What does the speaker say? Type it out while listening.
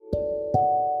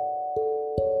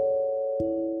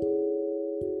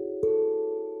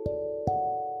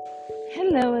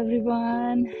Hello,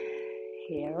 everyone.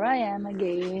 Here I am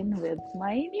again with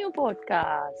my new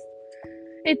podcast.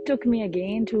 It took me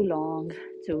again too long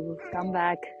to come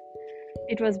back.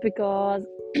 It was because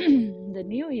the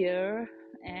new year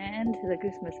and the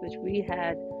Christmas which we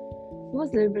had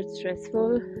was a little bit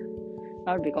stressful.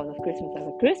 Not because of Christmas as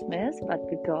a Christmas, but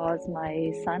because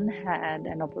my son had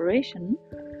an operation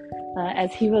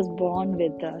as he was born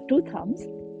with two thumbs.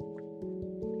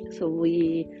 So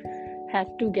we had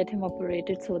to get him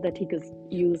operated so that he could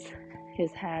use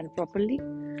his hand properly.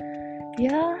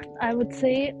 Yeah, I would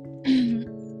say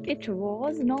it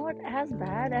was not as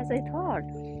bad as I thought,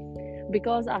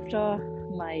 because after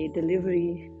my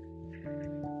delivery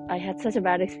I had such a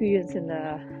bad experience in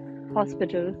the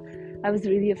hospital. I was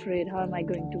really afraid, how am I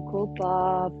going to cope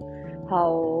up,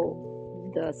 how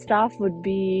the staff would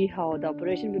be, how the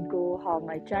operation would go, how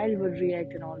my child would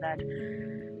react and all that.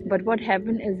 But what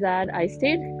happened is that I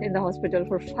stayed in the hospital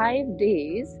for 5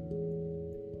 days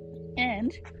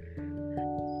and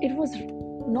it was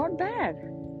not bad.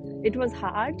 It was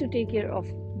hard to take care of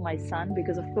my son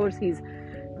because, of course, he's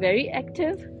very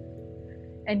active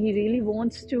and he really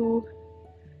wants to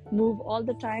move all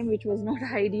the time, which was not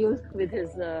ideal with his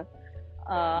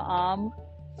arm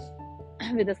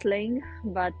with a sling.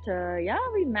 But yeah,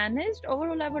 we managed.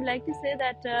 Overall, I would like to say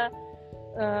that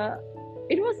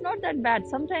it was not that bad.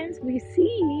 Sometimes we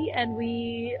see and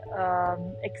we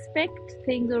expect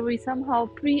things, or we somehow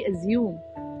pre-assume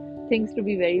things to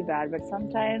be very bad, but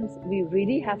sometimes we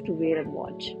really have to wait and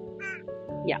watch.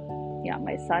 Yeah,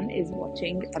 my son is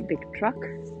watching a big truck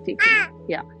taking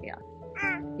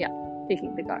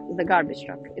taking the garbage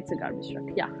truck. It's a garbage truck.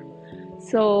 Yeah.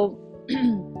 So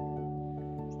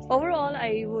overall,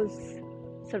 I was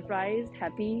surprised,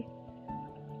 happy.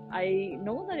 I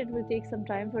know that it will take some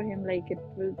time for him, like it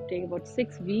will take about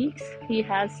 6 weeks. He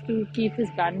has to keep his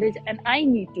bandage and I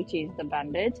need to change the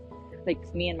bandage. Like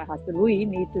me and my husband, we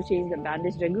need to change the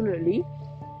bandage regularly.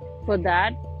 For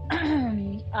that,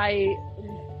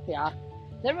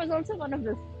 there was also one of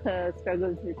the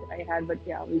struggles which I had, but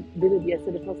yeah, we did it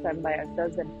yesterday first time by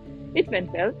ourselves and it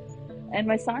went well. And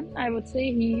my son, I would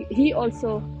say he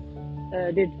also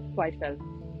did quite well.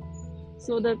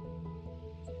 So the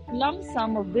lump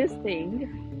sum of this thing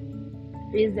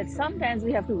is that sometimes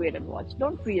we have to wait and watch.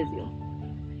 Don't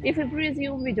pre-assume. If we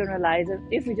pre-assume, we generalize,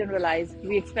 and if we generalize,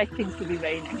 we expect things to be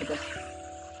very negative.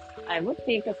 I would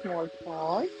take a small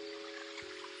pause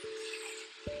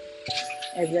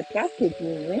as the truck is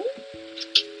moving.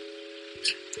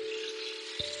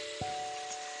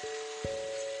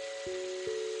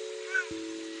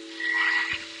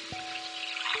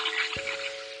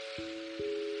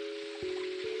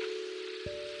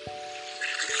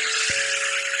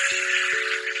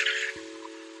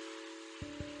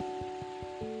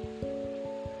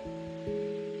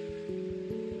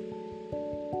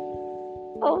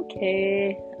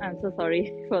 Okay, I'm so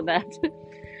sorry for that.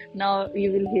 Now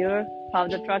you will hear how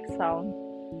the trucks sound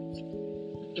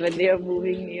when they are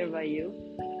moving nearby you.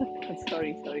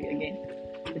 sorry again.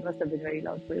 It must have been very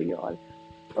loud for you all.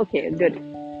 Okay, good.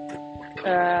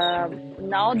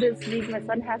 Now this week my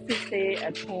son has to stay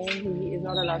at home. He is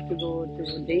not allowed to go to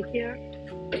daycare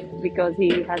because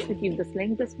he has to keep the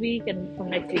sling this week, and from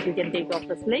next week he can take off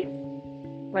the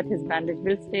sling, but his bandage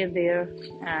will stay there,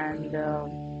 and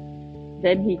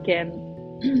then he can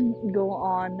go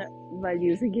on while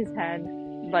using his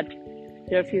hand. But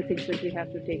there are a few things that we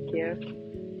have to take care.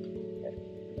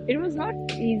 It was not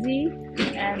easy,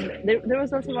 and there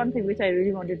was also one thing which I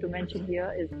really wanted to mention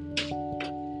here is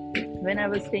when I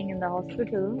was staying in the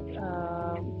hospital,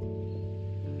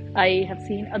 I have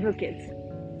seen other kids,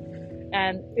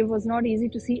 and it was not easy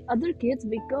to see other kids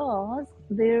because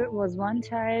there was one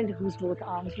child whose both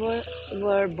arms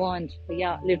were burned.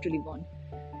 Yeah, literally burned.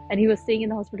 And he was staying in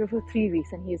the hospital for 3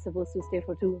 weeks, and he is supposed to stay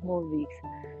for 2 more weeks.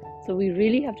 So we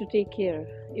really have to take care,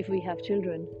 if we have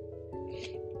children,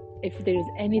 if there is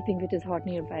anything which is hot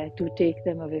nearby, to take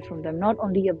them away from them. Not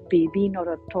only a baby, not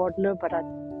a toddler, but a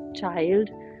child.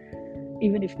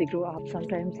 Even if they grow up,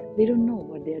 sometimes they don't know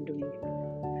what they are doing.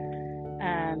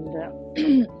 And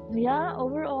yeah,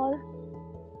 overall,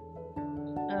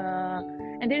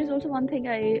 and there is also one thing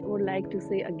I would like to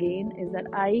say again, is that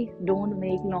I don't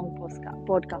make long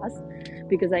podcasts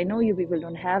because I know you people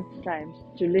don't have time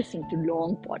to listen to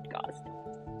long podcasts.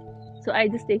 So I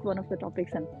just take one of the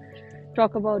topics and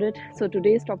talk about it. So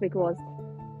today's topic was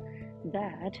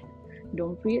that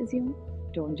don't pre-assume,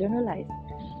 don't generalize.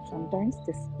 Sometimes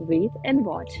just wait and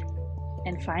watch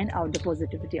and find out the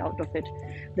positivity out of it.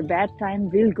 The bad time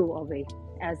will go away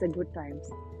as the good times.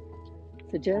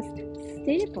 So just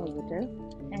stay positive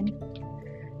and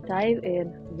dive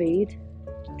in, wait,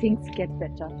 things get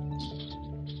better.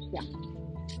 Yeah.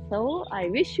 So I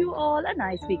wish you all a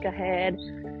nice week ahead.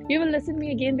 You will listen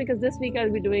me again because this week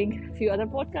I'll be doing a few other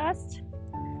podcasts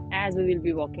as we will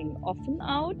be walking often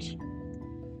out.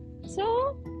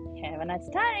 So have a nice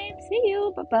time. See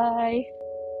you. Bye bye.